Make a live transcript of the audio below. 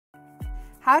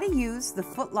How to use the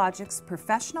FootLogic's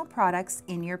professional products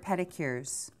in your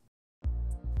pedicures.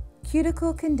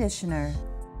 Cuticle Conditioner.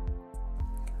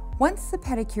 Once the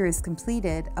pedicure is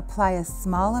completed, apply a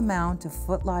small amount of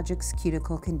FootLogic's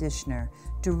Cuticle Conditioner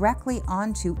directly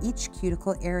onto each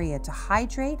cuticle area to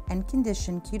hydrate and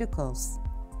condition cuticles.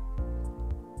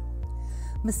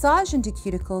 Massage into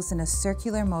cuticles in a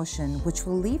circular motion, which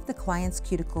will leave the client's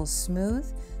cuticles smooth,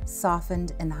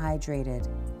 softened, and hydrated.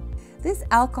 This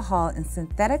alcohol and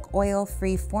synthetic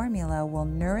oil-free formula will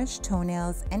nourish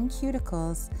toenails and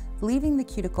cuticles, leaving the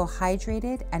cuticle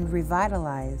hydrated and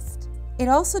revitalized. It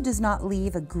also does not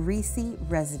leave a greasy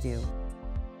residue.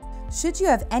 Should you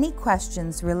have any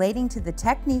questions relating to the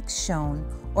techniques shown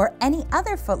or any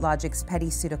other FootLogic's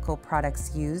Pedicuticle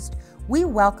products used, we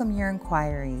welcome your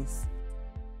inquiries.